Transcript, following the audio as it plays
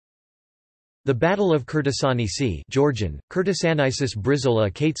The Battle of Krtsanisi (Georgian: Krtsanisi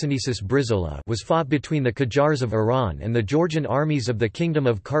Brizola was fought between the Qajars of Iran and the Georgian armies of the Kingdom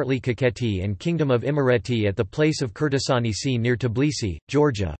of Kartli-Kakheti and Kingdom of Imereti at the place of Krtsanisi near Tbilisi,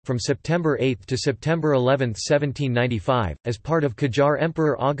 Georgia, from September 8 to September 11, 1795, as part of Qajar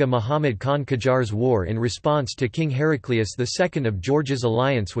Emperor Aga Muhammad Khan Qajar's war in response to King Heraclius II of Georgia's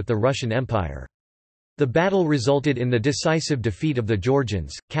alliance with the Russian Empire. The battle resulted in the decisive defeat of the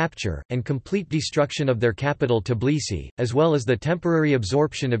Georgians, capture, and complete destruction of their capital Tbilisi, as well as the temporary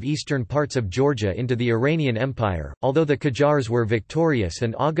absorption of eastern parts of Georgia into the Iranian Empire. Although the Qajars were victorious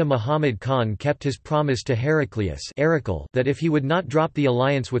and Aga Muhammad Khan kept his promise to Heraclius that if he would not drop the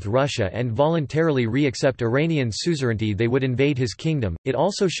alliance with Russia and voluntarily re-accept Iranian suzerainty they would invade his kingdom, it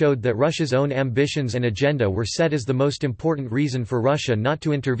also showed that Russia's own ambitions and agenda were set as the most important reason for Russia not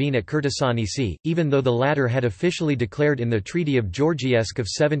to intervene at Krtsanisi, even though the latter had officially declared in the Treaty of Georgiesk of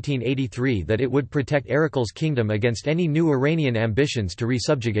 1783 that it would protect Heracl's kingdom against any new Iranian ambitions to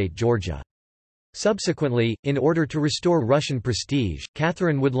resubjugate Georgia. Subsequently, in order to restore Russian prestige,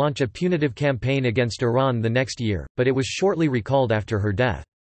 Catherine would launch a punitive campaign against Iran the next year, but it was shortly recalled after her death.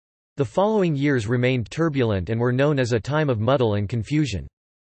 The following years remained turbulent and were known as a time of muddle and confusion.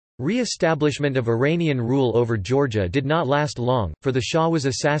 Re-establishment of Iranian rule over Georgia did not last long, for the Shah was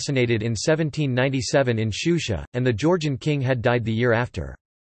assassinated in 1797 in Shusha, and the Georgian king had died the year after.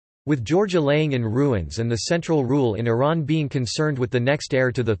 With Georgia laying in ruins and the central rule in Iran being concerned with the next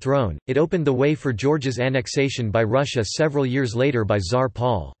heir to the throne, it opened the way for Georgia's annexation by Russia several years later by Tsar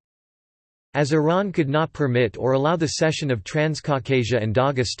Paul. As Iran could not permit or allow the cession of Transcaucasia and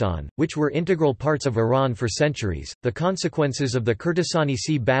Dagestan, which were integral parts of Iran for centuries, the consequences of the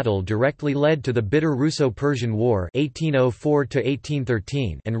Krtsanisi battle directly led to the bitter Russo-Persian War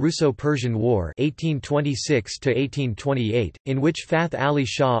 (1804–1813) and Russo-Persian War (1826–1828), in which Fath Ali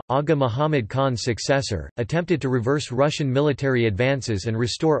Shah, Aga Muhammad Khan's successor, attempted to reverse Russian military advances and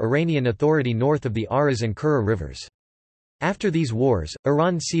restore Iranian authority north of the Aras and Kura rivers. After these wars,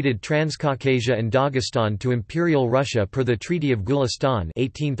 Iran ceded Transcaucasia and Dagestan to Imperial Russia per the Treaty of Gulistan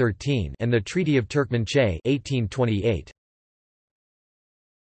 1813 and the Treaty of Turkmenchay 1828.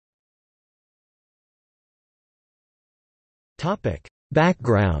 Topic: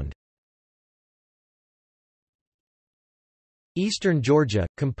 Background. Eastern Georgia,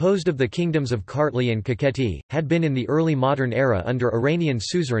 composed of the kingdoms of Kartli and Kakheti, had been in the early modern era under Iranian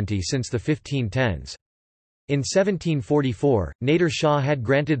suzerainty since the 1510s. In 1744, Nader Shah had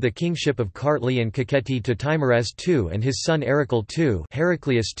granted the kingship of Kartli and Kakheti to Teimuraz II and his son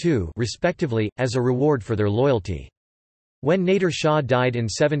Heraclius II respectively, as a reward for their loyalty. When Nader Shah died in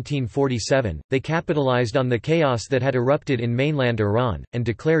 1747, they capitalized on the chaos that had erupted in mainland Iran, and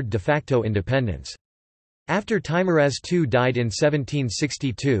declared de facto independence. After Teimuraz II died in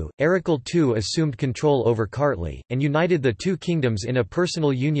 1762, Heraclius II assumed control over Kartli, and united the two kingdoms in a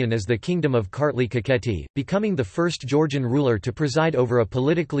personal union as the Kingdom of Kartli-Kakheti, becoming the first Georgian ruler to preside over a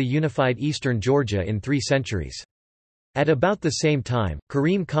politically unified eastern Georgia in 3 centuries. At about the same time,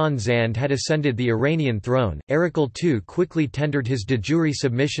 Karim Khan Zand had ascended the Iranian throne. Heraclius II quickly tendered his de jure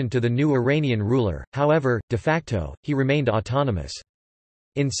submission to the new Iranian ruler, however, de facto, he remained autonomous.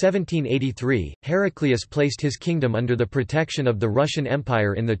 In 1783, Heraclius placed his kingdom under the protection of the Russian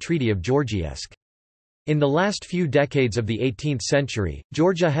Empire in the Treaty of Georgiesk. In the last few decades of the 18th century,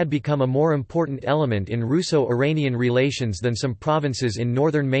 Georgia had become a more important element in Russo-Iranian relations than some provinces in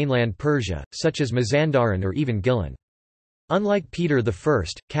northern mainland Persia, such as Mazandaran or even Gilan. Unlike Peter I,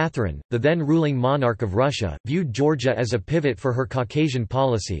 Catherine, the then ruling monarch of Russia, viewed Georgia as a pivot for her Caucasian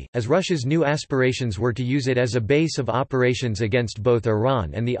policy, as Russia's new aspirations were to use it as a base of operations against both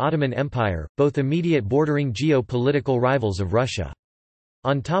Iran and the Ottoman Empire, both immediate bordering geo-political rivals of Russia.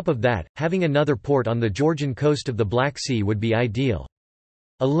 On top of that, having another port on the Georgian coast of the Black Sea would be ideal.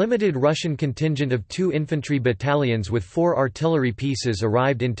 A limited Russian contingent of 2 infantry battalions with 4 artillery pieces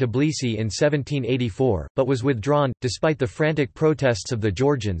arrived in Tbilisi in 1784, but was withdrawn, despite the frantic protests of the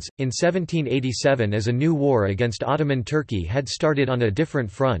Georgians. In 1787, as a new war against Ottoman Turkey had started on a different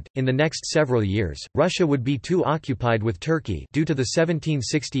front, in the next several years, Russia would be too occupied with Turkey due to the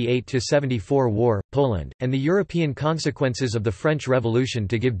 1768–74 war, Poland, and the European consequences of the French Revolution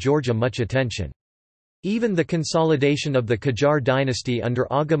to give Georgia much attention. Even the consolidation of the Qajar dynasty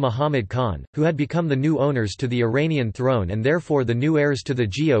under Aga Muhammad Khan, who had become the new owners to the Iranian throne and therefore the new heirs to the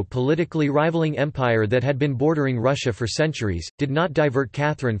geo-politically rivaling empire that had been bordering Russia for centuries, did not divert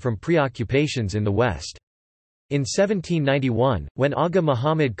Catherine from preoccupations in the West. In 1791, when Aga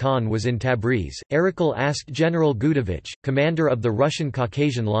Muhammad Khan was in Tabriz, Arikal asked General Gudovich, commander of the Russian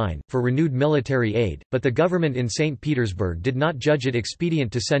Caucasian Line, for renewed military aid, but the government in St. Petersburg did not judge it expedient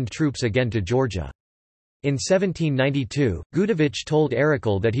to send troops again to Georgia. In 1792, Gudovich told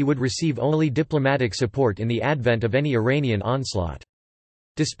Arikal that he would receive only diplomatic support in the advent of any Iranian onslaught.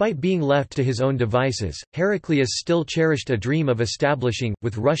 Despite being left to his own devices, Heraclius still cherished a dream of establishing,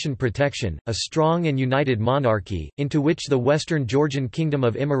 with Russian protection, a strong and united monarchy, into which the western Georgian kingdom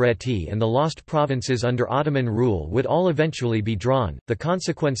of Imereti and the lost provinces under Ottoman rule would all eventually be drawn. The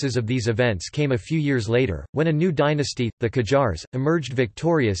consequences of these events came a few years later, when a new dynasty, the Qajars, emerged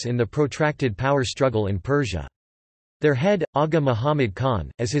victorious in the protracted power struggle in Persia. Their head, Aga Muhammad Khan,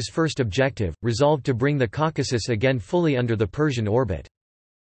 as his first objective, resolved to bring the Caucasus again fully under the Persian orbit.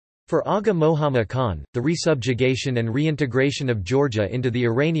 For Aga Muhammad Khan, the resubjugation and reintegration of Georgia into the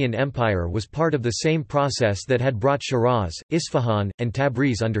Iranian Empire was part of the same process that had brought Shiraz, Isfahan, and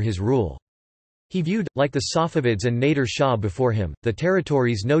Tabriz under his rule. He viewed, like the Safavids and Nader Shah before him, the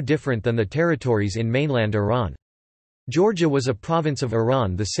territories no different than the territories in mainland Iran. Georgia was a province of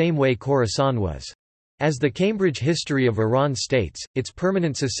Iran the same way Khorasan was. As the Cambridge History of Iran states, its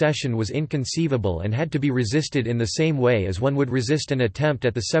permanent secession was inconceivable and had to be resisted in the same way as one would resist an attempt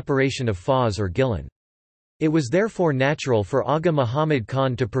at the separation of Fars or Gilan. It was therefore natural for Aga Muhammad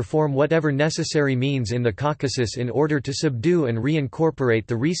Khan to perform whatever necessary means in the Caucasus in order to subdue and reincorporate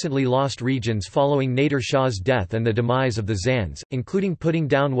the recently lost regions following Nader Shah's death and the demise of the Zands, including putting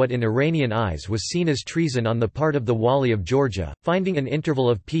down what in Iranian eyes was seen as treason on the part of the Wali of Georgia, finding an interval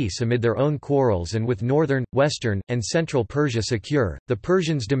of peace amid their own quarrels and with northern, western, and central Persia secure. The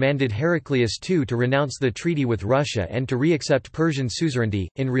Persians demanded Heraclius II to renounce the treaty with Russia and to re-accept Persian suzerainty,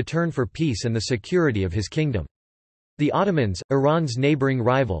 in return for peace and the security of his kingdom. The Ottomans, Iran's neighboring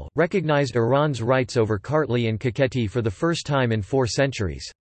rival, recognized Iran's rights over Kartli and Kakheti for the first time in 4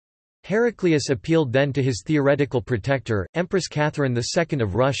 centuries. Heraclius appealed then to his theoretical protector, Empress Catherine II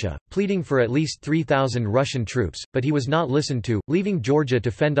of Russia, pleading for at least 3,000 Russian troops, but he was not listened to, leaving Georgia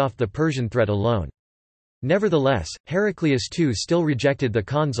to fend off the Persian threat alone. Nevertheless, Heraclius II still rejected the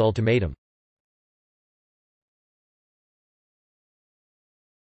Khan's ultimatum.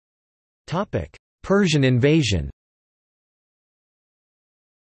 Persian invasion.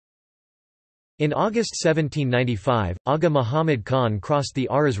 In August 1795, Aga Muhammad Khan crossed the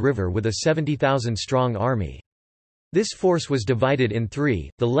Aras River with a 70,000-strong army. This force was divided in 3,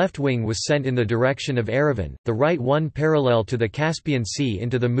 the left wing was sent in the direction of Yerevan, the right one parallel to the Caspian Sea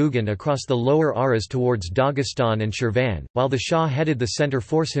into the Mugan across the lower Aras towards Dagestan and Shirvan, while the Shah headed the center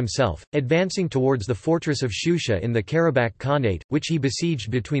force himself, advancing towards the fortress of Shusha in the Karabakh Khanate, which he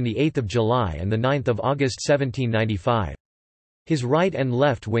besieged between 8 July and 9 August 1795. His right and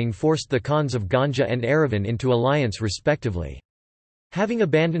left wing forced the Khans of Ganja and Yerevan into alliance respectively. Having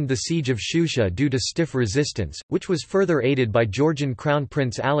abandoned the siege of Shusha due to stiff resistance, which was further aided by Georgian Crown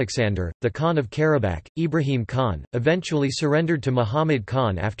Prince Alexander, the Khan of Karabakh, Ibrahim Khan, eventually surrendered to Muhammad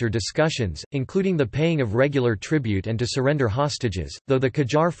Khan after discussions, including the paying of regular tribute and to surrender hostages, though the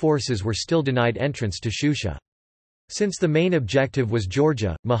Qajar forces were still denied entrance to Shusha. Since the main objective was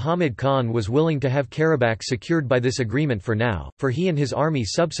Georgia, Muhammad Khan was willing to have Karabakh secured by this agreement for now, for he and his army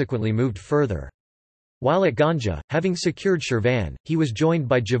subsequently moved further. While at Ganja, having secured Shirvan, he was joined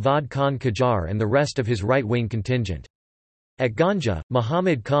by Javad Khan Qajar and the rest of his right-wing contingent. At Ganja,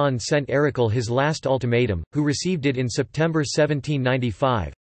 Muhammad Khan sent Arikal his last ultimatum, who received it in September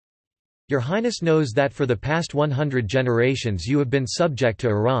 1795. Your Highness knows that for the past 100 generations you have been subject to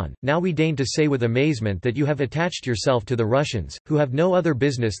Iran, now we deign to say with amazement that you have attached yourself to the Russians, who have no other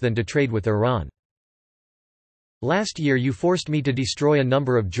business than to trade with Iran. Last year you forced me to destroy a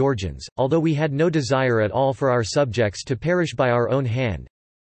number of Georgians, although we had no desire at all for our subjects to perish by our own hand.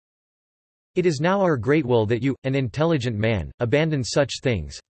 It is now our great will that you, an intelligent man, abandon such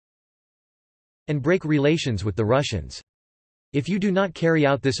things and break relations with the Russians. If you do not carry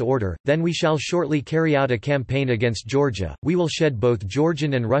out this order, then we shall shortly carry out a campaign against Georgia, we will shed both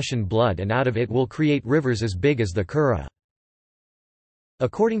Georgian and Russian blood and out of it will create rivers as big as the Kura.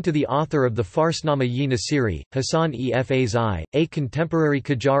 According to the author of the Farsnama-i Nasiri, Hassan e Fazai, a contemporary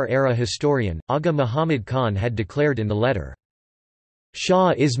Qajar-era historian, Aga Muhammad Khan had declared in the letter,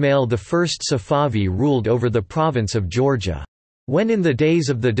 Shah Ismail I Safavi ruled over the province of Georgia. When in the days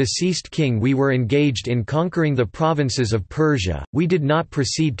of the deceased king we were engaged in conquering the provinces of Persia, we did not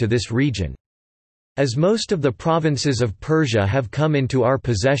proceed to this region. As most of the provinces of Persia have come into our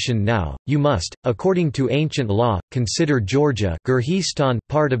possession now, you must, according to ancient law, consider Georgia Gurhistan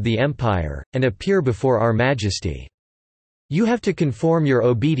part of the empire, and appear before our Majesty. You have to conform your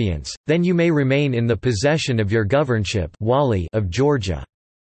obedience, then you may remain in the possession of your governorship Wali of Georgia.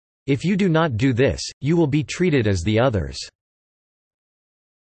 If you do not do this, you will be treated as the others."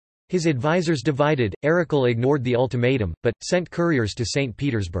 His advisers divided. Erikl ignored the ultimatum, but sent couriers to St.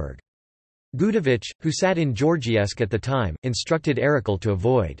 Petersburg. Gudovich, who sat in Georgiesk at the time, instructed Erikl to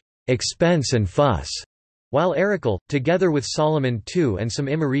avoid expense and fuss, while Erikl, together with Solomon II and some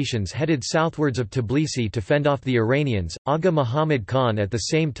Imeretians, headed southwards of Tbilisi to fend off the Iranians. Aga Muhammad Khan at the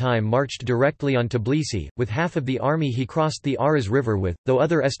same time marched directly on Tbilisi, with half of the army he crossed the Aras River with, though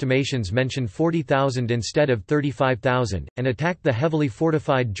other estimations mention 40,000 instead of 35,000, and attacked the heavily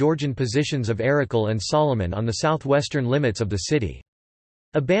fortified Georgian positions of Erikl and Solomon on the southwestern limits of the city.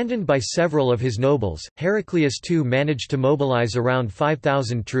 Abandoned by several of his nobles, Heraclius II managed to mobilize around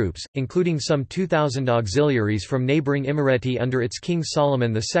 5,000 troops, including some 2,000 auxiliaries from neighbouring Imereti under its king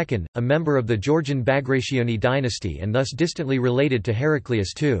Solomon II, a member of the Georgian Bagrationi dynasty and thus distantly related to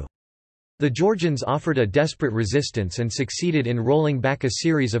Heraclius II. The Georgians offered a desperate resistance and succeeded in rolling back a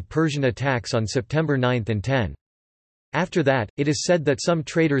series of Persian attacks on September 9 and 10. After that, it is said that some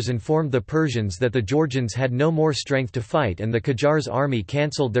traders informed the Persians that the Georgians had no more strength to fight and the Qajar's army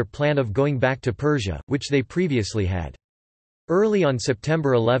cancelled their plan of going back to Persia, which they previously had. Early on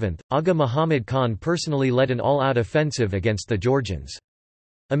September 11, Aga Muhammad Khan personally led an all-out offensive against the Georgians.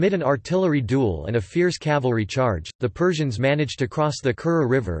 Amid an artillery duel and a fierce cavalry charge, the Persians managed to cross the Kura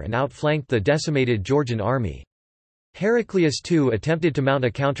River and outflanked the decimated Georgian army. Heraclius II attempted to mount a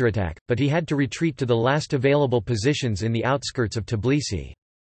counterattack, but he had to retreat to the last available positions in the outskirts of Tbilisi.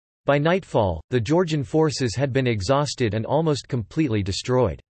 By nightfall, the Georgian forces had been exhausted and almost completely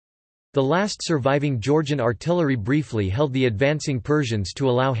destroyed. The last surviving Georgian artillery briefly held the advancing Persians to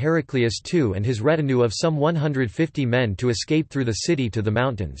allow Heraclius II and his retinue of some 150 men to escape through the city to the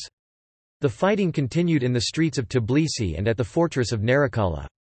mountains. The fighting continued in the streets of Tbilisi and at the fortress of Narikala.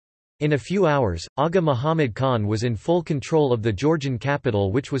 In a few hours, Aga Muhammad Khan was in full control of the Georgian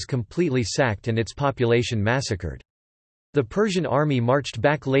capital, which was completely sacked and its population massacred. The Persian army marched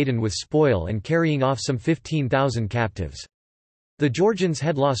back laden with spoil and carrying off some 15,000 captives. The Georgians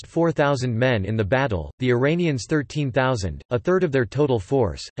had lost 4,000 men in the battle, the Iranians 13,000, a third of their total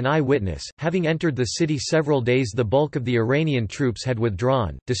force. An eyewitness, having entered the city several days the bulk of the Iranian troops had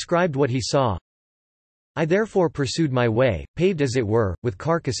withdrawn, described what he saw. I therefore pursued my way, paved as it were, with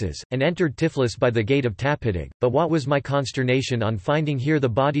carcasses, and entered Tiflis by the gate of Tapidig, but what was my consternation on finding here the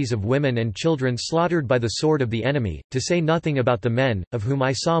bodies of women and children slaughtered by the sword of the enemy, to say nothing about the men, of whom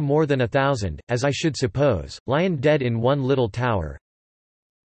I saw more than 1,000, as I should suppose, lying dead in one little tower.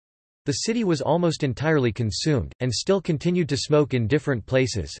 The city was almost entirely consumed, and still continued to smoke in different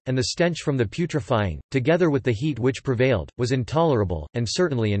places, and the stench from the putrefying, together with the heat which prevailed, was intolerable, and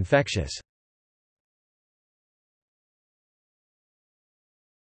certainly infectious.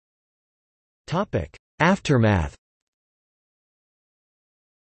 Aftermath.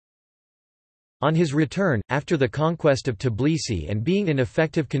 On his return, after the conquest of Tbilisi and being in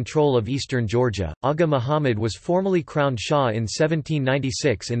effective control of eastern Georgia, Aga Muhammad was formally crowned Shah in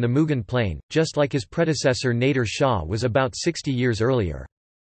 1796 in the Mughal plain, just like his predecessor Nader Shah was about 60 years earlier.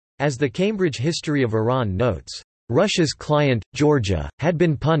 As the Cambridge History of Iran notes, "Russia's client, Georgia, had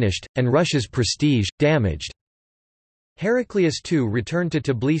been punished, and Russia's prestige, damaged." Heraclius II returned to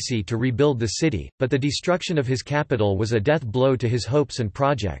Tbilisi to rebuild the city, but the destruction of his capital was a death blow to his hopes and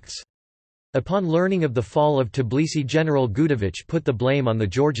projects. Upon learning of the fall of Tbilisi, General Gudovich put the blame on the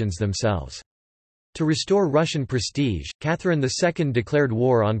Georgians themselves. To restore Russian prestige, Catherine II declared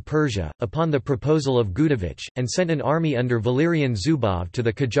war on Persia, upon the proposal of Gudovich, and sent an army under Valerian Zubov to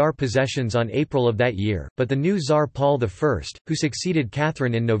the Qajar possessions on April of that year, but the new Tsar Paul I, who succeeded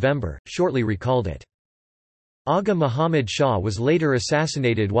Catherine in November, shortly recalled it. Aga Muhammad Shah was later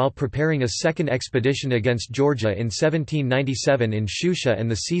assassinated while preparing a second expedition against Georgia in 1797 in Shusha, and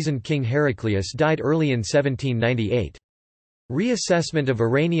the seasoned King Heraclius died early in 1798. Reassessment of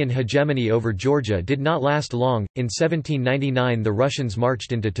Iranian hegemony over Georgia did not last long. In 1799 the Russians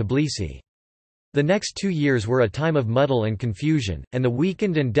marched into Tbilisi. The next 2 years were a time of muddle and confusion, and the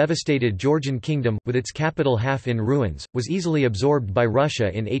weakened and devastated Georgian kingdom, with its capital half in ruins, was easily absorbed by Russia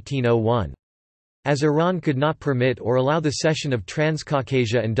in 1801. As Iran could not permit or allow the cession of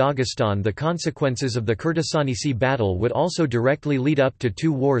Transcaucasia and Dagestan, the consequences of the Krtsanisi battle would also directly lead up to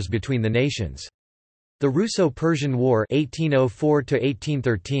 2 wars between the nations. The Russo-Persian War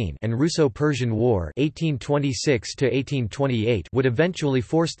 1804–1813 and Russo-Persian War 1826–1828 would eventually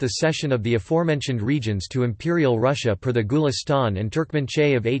force the cession of the aforementioned regions to Imperial Russia per the Gulistan and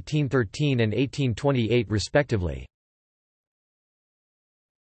Turkmenchay of 1813 and 1828 respectively.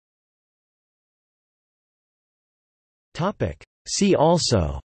 See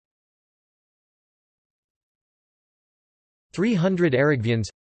also 300 Aragvians.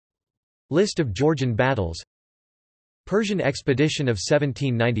 List of Georgian battles. Persian expedition of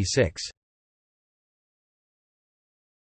 1796.